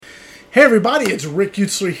Hey everybody, it's Rick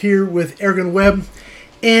Utzler here with Airgun Web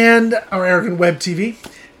and our Airgun Web TV.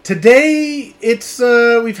 Today,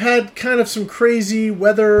 we've had kind of some crazy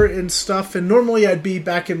weather and stuff, and normally I'd be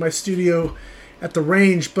back in my studio at the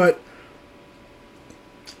range, but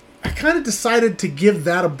I kind of decided to give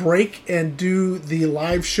that a break and do the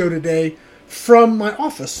live show today from my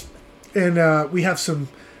office. And we have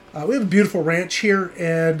a beautiful ranch here,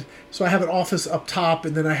 and so I have an office up top,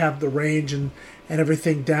 and then I have the range and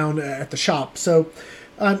everything down at the shop. So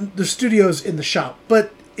the studio's in the shop,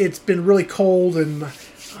 but it's been really cold, and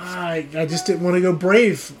I just didn't want to go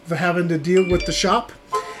brave for having to deal with the shop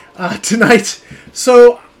tonight.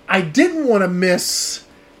 So I didn't want to miss,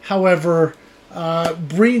 however,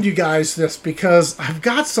 bringing you guys this, because I've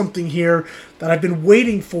got something here that I've been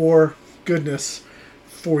waiting for, goodness,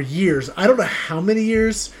 for years. I don't know how many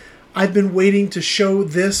years I've been waiting to show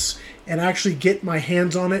this and actually get my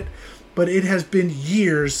hands on it, but it has been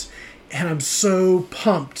years, and I'm so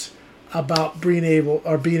pumped about being able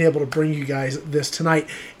to bring you guys this tonight.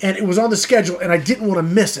 And it was on the schedule, and I didn't want to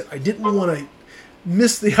miss it. I didn't want to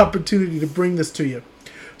miss the opportunity to bring this to you.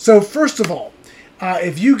 So first of all,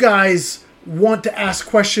 if you guys want to ask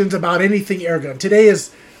questions about anything airgun, today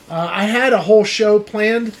is, I had a whole show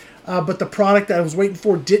planned, but the product that I was waiting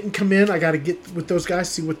for didn't come in. I got to get with those guys,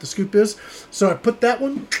 see what the scoop is. So I put that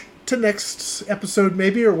one to next episode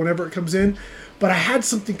maybe, or whenever it comes in. But I had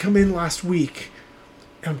something come in last week.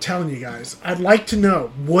 I'm telling you guys, I'd like to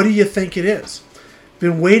know, what do you think it is?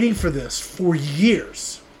 Been waiting for this for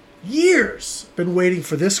years. Years. Been waiting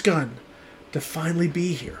for this gun to finally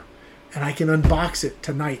be here. And I can unbox it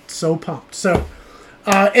tonight. So pumped. So,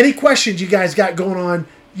 any questions you guys got going on,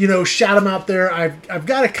 shout them out there. I've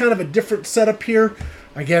got a kind of a different setup here.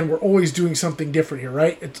 Again, we're always doing something different here,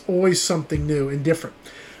 right? It's always something new and different.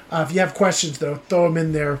 If you have questions, though, throw them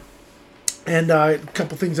in there. And a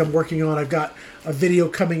couple things I'm working on. I've got a video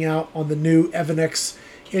coming out on the new Evan-X.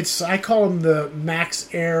 I call them the Max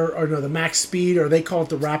Air, or no, the Max Speed, or they call it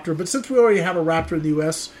the Raptor. But since we already have a Raptor in the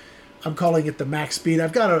U.S., I'm calling it the Max Speed.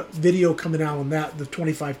 I've got a video coming out on that, the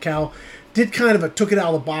 25 cal. Took it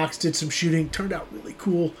out of the box, did some shooting. Turned out really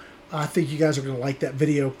cool. I think you guys are going to like that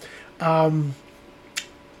video.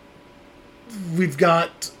 We've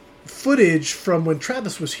got footage from when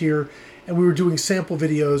Travis was here, and we were doing sample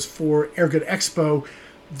videos for Airgun Expo.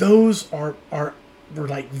 Those we're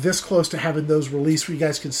like this close to having those released, where you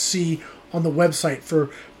guys can see on the website for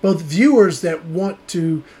both viewers that want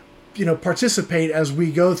to, participate as we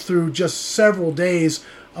go through just several days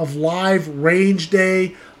of live range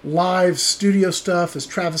day, live studio stuff, as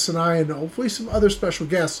Travis and I, and hopefully some other special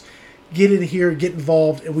guests, get in here, get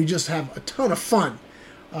involved, and we just have a ton of fun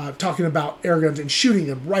talking about air guns and shooting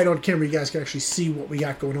them right on camera. You guys can actually see what we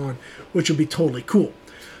got going on, which will be totally cool.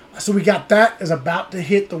 So we got that is about to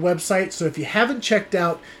hit the website. So if you haven't checked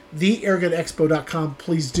out theairgunexpo.com,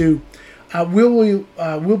 please do.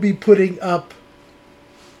 We'll be putting up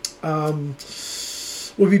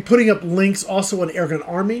links also on Airgun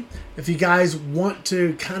Army. If you guys want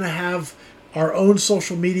to kind of have our own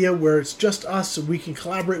social media where it's just us and we can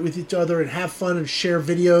collaborate with each other and have fun and share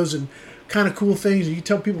videos and kind of cool things, and you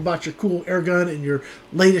tell people about your cool airgun and your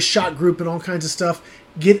latest shot group and all kinds of stuff,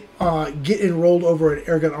 get enrolled over at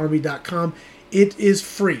airgunarmy.com. It is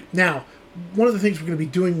free. Now, one of the things we're going to be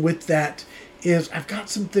doing with that is I've got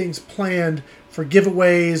some things planned for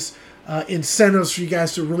giveaways, incentives for you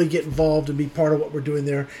guys to really get involved and be part of what we're doing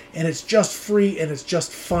there. And it's just free and it's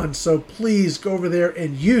just fun. So please go over there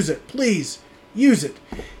and use it. Please use it.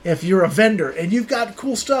 If you're a vendor and you've got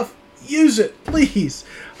cool stuff, use it, please.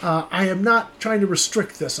 I am not trying to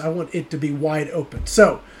restrict this. I want it to be wide open.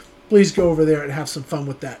 So please go over there and have some fun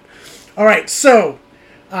with that. All right, so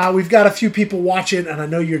we've got a few people watching, and I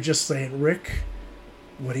know you're just saying, Rick,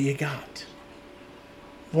 what do you got?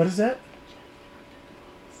 What is that?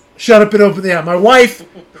 Shut up and open the app. My wife,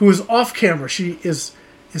 who is off camera, she is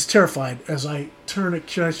terrified as I turn it.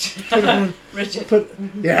 Should I turn it on? Richard.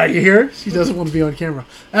 Yeah, you hear her? She doesn't want to be on camera.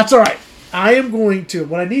 That's all right. I am going to.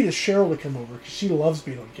 What I need is Cheryl to come over because she loves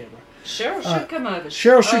being on camera. Cheryl should come over.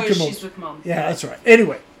 Cheryl should come over. She's with Mom. Yeah, that's right.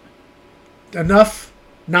 Anyway, enough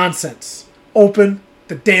nonsense. Open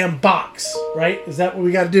the damn box. Right? Is that what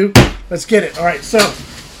we got to do? Let's get it. All right. So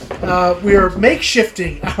we are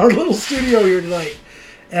makeshifting our little studio here tonight,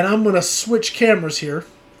 and I'm going to switch cameras here.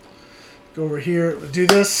 Go over here. We'll do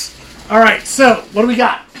this. All right. So what do we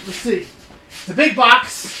got? Let's see. The big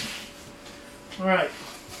box. All right.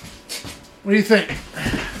 What do you think?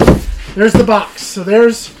 There's the box. So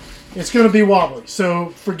it's going to be wobbly. So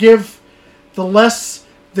forgive the less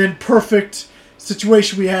than perfect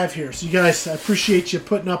situation we have here. So you guys, I appreciate you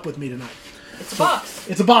putting up with me tonight. It's a box.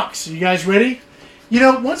 It's a box. You guys ready? You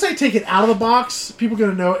know, once I take it out of the box, people are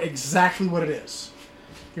going to know exactly what it is.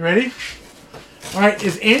 You ready? All right,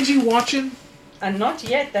 is Angie watching? And not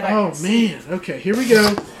yet that I Oh, can see. man. Okay, here we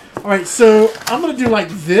go. All right, so I'm going to do like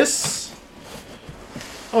this.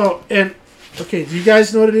 Oh, and, okay, do you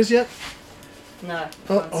guys know what it is yet? No.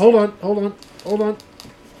 Oh, hold on.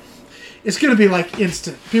 It's going to be like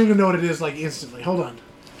instant. People are going to know what it is like instantly. Hold on. Do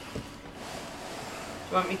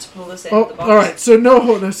you want me to pull this out Oh, of the box? all right. So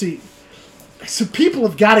no, see. So people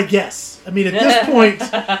have got to guess. I mean, at this point,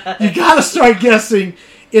 you got to start guessing.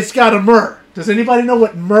 It's got a myrrh. Does anybody know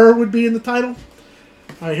what myrrh would be in the title?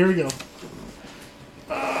 All right, here we go.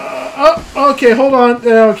 Okay, hold on.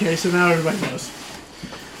 Okay, so now everybody knows.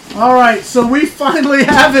 All right, so we finally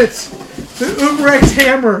have it. The Umbrex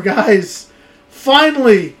hammer, guys.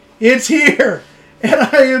 Finally, it's here. And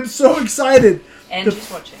I am so excited.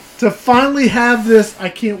 Angie's watching. To finally have this. I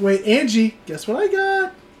can't wait. Angie, guess what I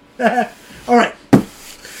got? All right.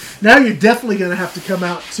 Now you're definitely going to have to come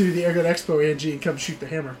out to the Airgun Expo, Angie, and come shoot the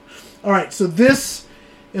hammer. All right, so this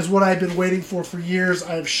is what I've been waiting for years.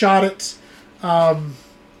 I've shot it. I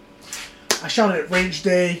shot it at Range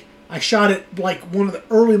Day. I shot it like one of the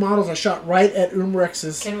early models. I shot right at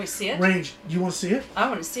Umbrex's Can we see it? range. You want to see it? I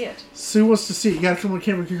want to see it. Sue wants to see it. You got to come on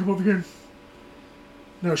camera. Can you come over here?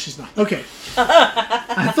 No, she's not. Okay.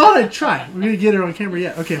 I thought I'd try. We're going to get her on camera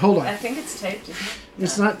yet. Okay, hold on. I think it's taped, isn't it?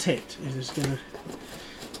 It's not taped. It is going to...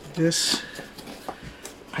 This...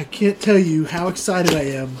 I can't tell you how excited I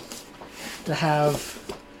am to have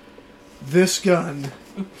this gun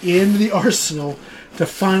in the arsenal to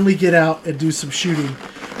finally get out and do some shooting.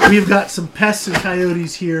 We've got some pests and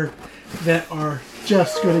coyotes here that are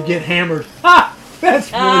just going to get hammered. Ah!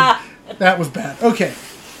 That's really... That was bad. Okay.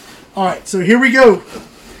 All right, so here we go.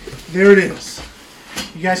 There it is.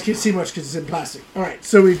 You guys can't see much because it's in plastic. All right,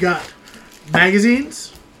 so we've got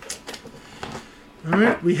magazines. All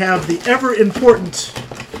right, we have the ever-important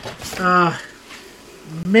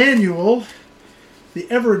manual. The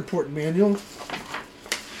ever-important manual.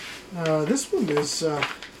 This one is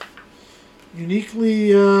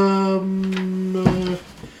uniquely...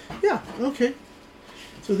 yeah, okay.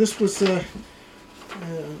 So this was... I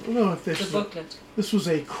don't know if this... The booklet. This was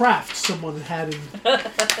a craft someone had in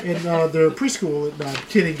the preschool. No, I'm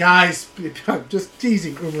kidding, guys. I'm just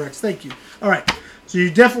teasing, Uberx. Thank you. All right. So you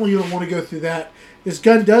definitely don't want to go through that. This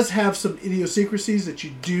gun does have some idiosyncrasies that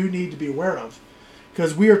you do need to be aware of,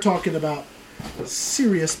 because we are talking about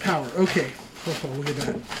serious power. Okay. Oh, look at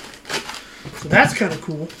that. So that's kind of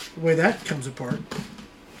cool, the way that comes apart.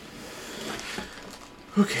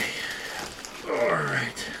 Okay. All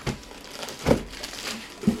right.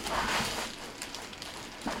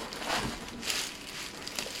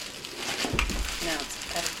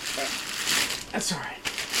 That's all right.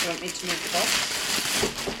 You want me to move the box?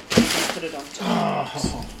 You can put it on top.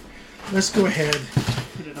 Oh, let's go ahead.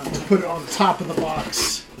 Put it on top of the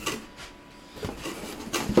box.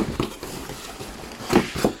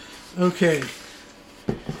 Okay.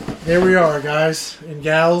 There we are, guys and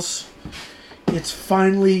gals. It's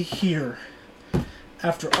finally here.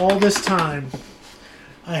 After all this time,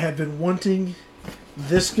 I have been wanting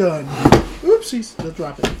this gun. Oopsies, don't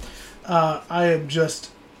drop it. I am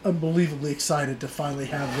just unbelievably excited to finally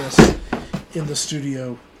have this in the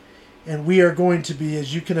studio, and we are going to be,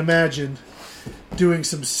 as you can imagine, doing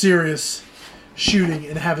some serious shooting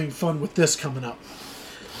and having fun with this coming up.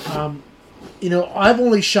 You know, I've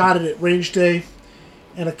only shot it at Range Day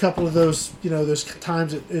and a couple of those, you know, those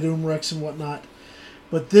times at Umrex and whatnot,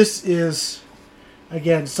 but this is,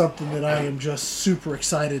 again, something that I am just super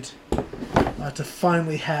excited to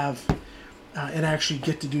finally have and actually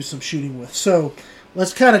get to do some shooting with. So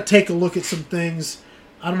let's kind of take a look at some things.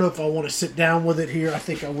 I don't know if I want to sit down with it here. I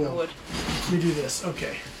think I will. Would. Let me do this.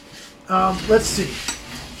 Okay. Let's see.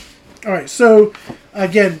 All right. So,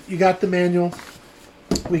 again, you got the manual.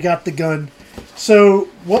 We got the gun. So,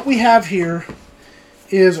 what we have here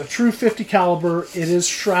is a true 50 caliber. It is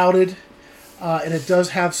shrouded, and it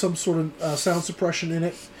does have some sort of sound suppression in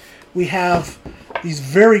it. We have these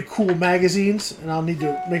very cool magazines, and I'll need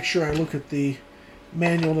to make sure I look at the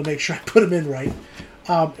manual to make sure I put them in right.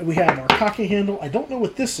 We have our cocking handle. I don't know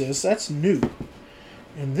what this is. That's new.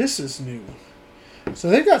 And this is new. So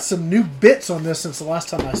they've got some new bits on this since the last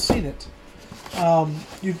time I've seen it.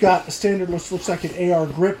 You've got a standard, looks like an AR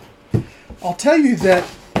grip. I'll tell you that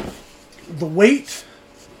the weight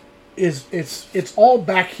is it's all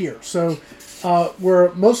back here. So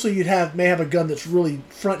where mostly you'd may have a gun that's really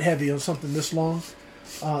front heavy on something this long.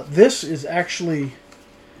 This is actually,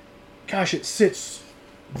 gosh, it sits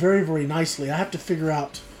very, very nicely. I have to figure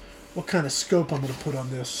out what kind of scope I'm going to put on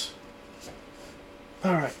this.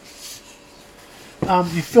 All right.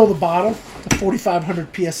 You fill the bottle to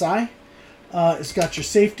 4,500 psi. It's got your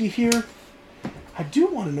safety here. I do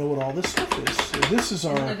want to know what all this stuff is. So this is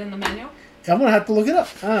our. Is it in the manual? I'm gonna have to look it up.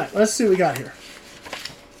 All right, let's see what we got here.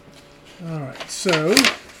 All right, so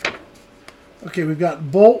okay, we've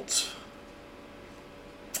got bolt,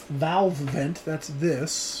 valve vent. That's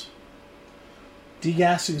this.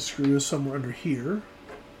 Degassing screw is somewhere under here.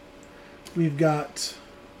 We've got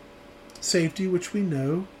safety, which we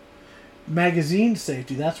know. Magazine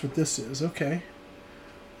safety. That's what this is. Okay.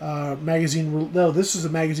 No, this is a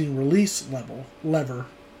magazine release lever.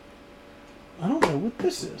 I don't know what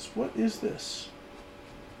this is. What is this?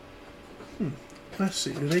 Let's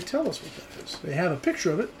see. Do they tell us what that is? They have a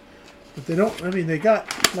picture of it, but they don't. I mean, they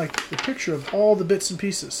got like the picture of all the bits and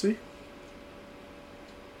pieces. See?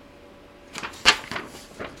 All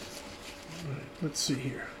right, let's see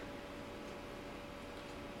here.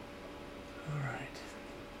 All right.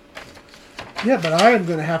 Yeah, but I am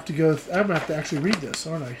going to have to go. I'm going to have to actually read this,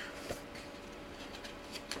 aren't I?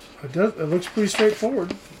 It does. It looks pretty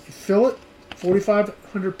straightforward. You fill it,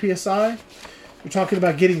 4,500 psi. We're talking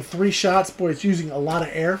about getting 3 shots. Boy, it's using a lot of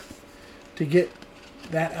air to get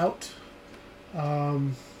that out. I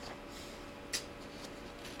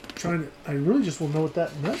really just want to know what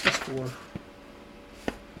that nut is for.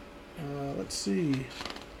 Let's see.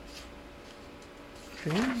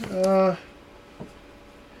 Okay.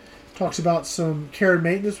 Talks about some care and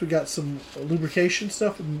maintenance. We got some lubrication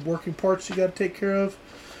stuff and working parts you got to take care of.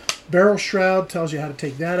 Barrel shroud tells you how to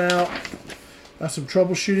take that out. Some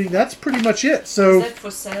troubleshooting. That's pretty much it. So is that for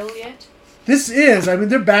sale yet? This is. I mean,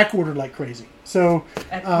 they're back ordered like crazy. So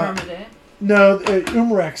At Permaday? No,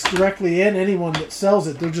 Umarex directly in anyone that sells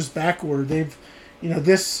it. They're just back ordered. They've,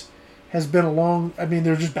 this has been a long. I mean,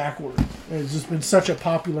 they're just back ordered. It's just been such a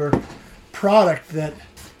popular product that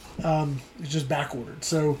it's just back ordered.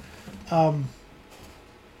 So I'm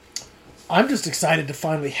just excited to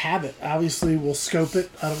finally have it. Obviously, we'll scope it.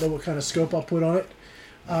 I don't know what kind of scope I'll put on it.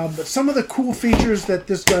 But some of the cool features that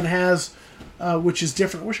this gun has, which is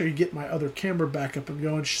different. I wish I could get my other camera back up and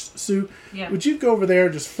going. Sue, would you go over there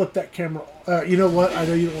and just flip that camera? You know what? I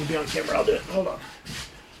know you don't want to be on camera. I'll do it. Hold on.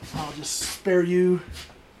 I'll just spare you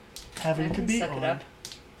having to be on.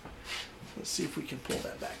 Let's see if we can pull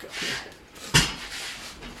that back up here.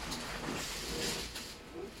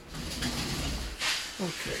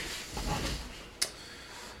 Okay.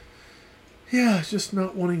 Yeah, just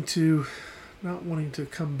not wanting to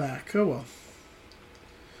come back. Oh well.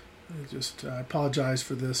 I apologize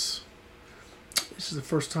for this. This is the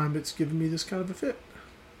first time it's given me this kind of a fit.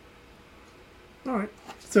 All right,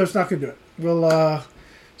 so it's not gonna do it. We'll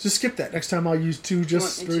just skip that. Next time I'll use 2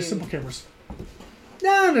 just very simple cameras.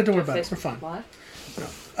 No, don't worry about it. We're fine.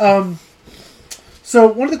 No. So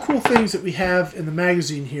one of the cool things that we have in the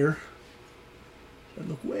magazine here. I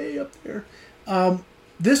look way up there.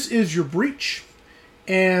 This is your breech.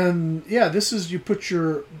 And yeah, this is, you put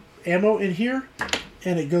your ammo in here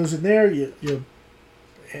and it goes in there.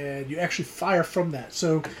 And you actually fire from that.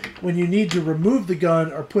 So when you need to remove the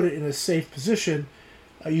gun or put it in a safe position,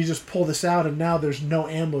 you just pull this out and now there's no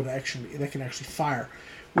ammo that can actually fire,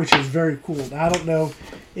 which is very cool. Now, I don't know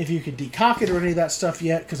if you can decock it or any of that stuff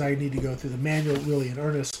yet because I need to go through the manual really in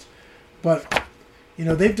earnest. But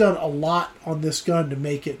they've done a lot on this gun to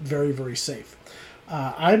make it very, very safe.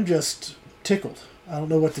 I'm just tickled. I don't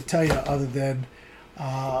know what to tell you other than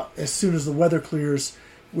as soon as the weather clears,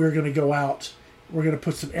 we're going to go out. We're going to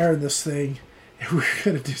put some air in this thing, and we're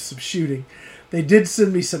going to do some shooting. They did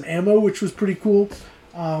send me some ammo, which was pretty cool.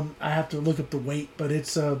 I have to look up the weight, but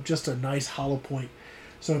it's just a nice hollow point.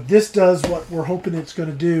 So if this does what we're hoping it's going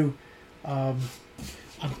to do, I'm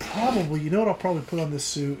probably, what I'll probably put on this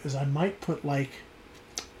suit is I may put like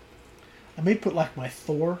my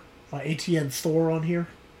Thor, my ATN Thor on here.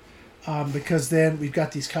 Because then we've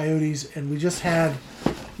got these coyotes, and we just had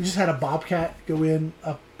a bobcat go in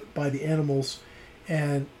up by the animals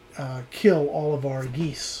and kill all of our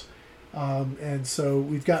geese, and so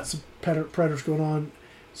we've got some predators going on.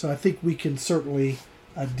 So I think we can certainly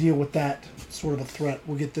deal with that sort of a threat.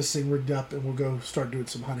 We'll get this thing rigged up, and we'll go start doing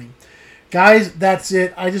some hunting, guys. That's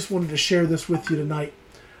it. I just wanted to share this with you tonight.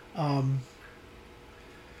 I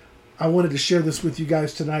wanted to share this with you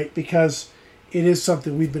guys tonight because it is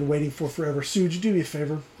something we've been waiting for forever. Sue, would you do me a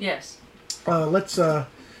favor? Yes. Let's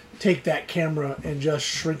take that camera and just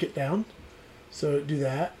shrink it down. So do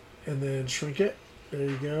that, and then shrink it. There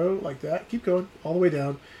you go, like that. Keep going all the way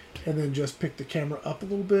down, and then just pick the camera up a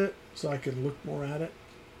little bit so I can look more at it.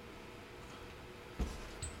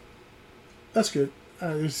 That's good.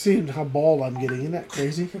 You've seen how bald I'm getting. Isn't that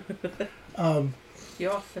crazy?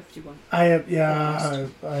 You're 51. I am. Yeah,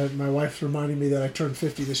 my wife's reminding me that I turned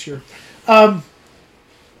 50 this year. Well,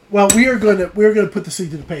 we're going to put this thing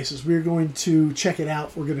to the paces. We're going to check it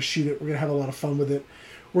out. We're going to shoot it. We're going to have a lot of fun with it.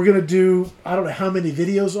 We're going to do, I don't know how many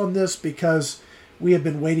videos on this, because we have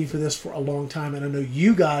been waiting for this for a long time, and I know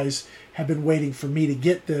you guys have been waiting for me to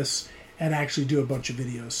get this and actually do a bunch of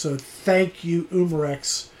videos. So thank you,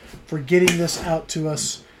 Umarex, for getting this out to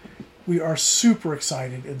us. We are super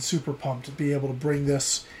excited and super pumped to be able to bring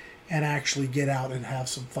this and actually get out and have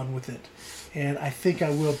some fun with it. And I think I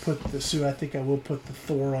will put the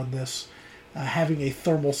Thor on this. Having a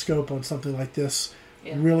thermal scope on something like this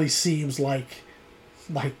really seems like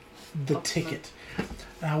the ticket.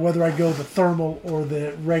 Now, whether I go the thermal or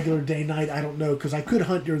the regular day-night, I don't know, because I could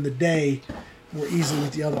hunt during the day more easily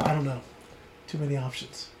with the other. I don't know. Too many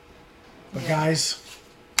options. But guys,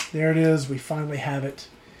 there it is. We finally have it.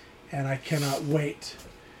 And I cannot wait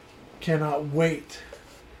to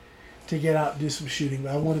get out and do some shooting.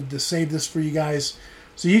 I wanted to save this for you guys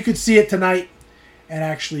so you could see it tonight and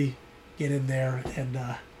actually get in there and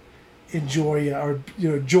enjoy or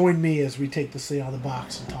join me as we take this thing out of the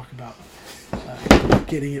box and talk about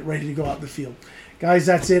getting it ready to go out in the field. Guys,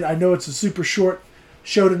 that's it. I know it's a super short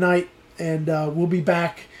show tonight, and we'll be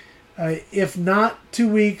back. If not 2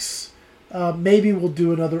 weeks, maybe we'll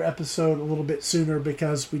do another episode a little bit sooner,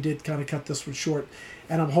 because we did kind of cut this one short,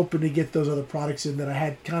 and I'm hoping to get those other products in that I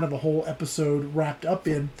had kind of a whole episode wrapped up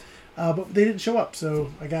in, but they didn't show up,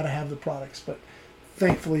 so I got to have the products. But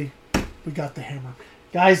thankfully, we got the hammer.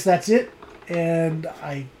 Guys, that's it, and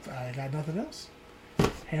I got nothing else.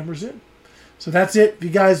 Hammer's in. So that's it. If you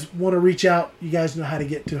guys want to reach out, you guys know how to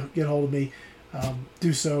get hold of me.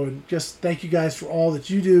 Do so, and just thank you guys for all that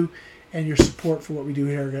you do and your support for what we do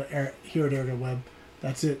here at Airgun Web.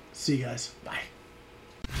 That's it. See you guys. Bye.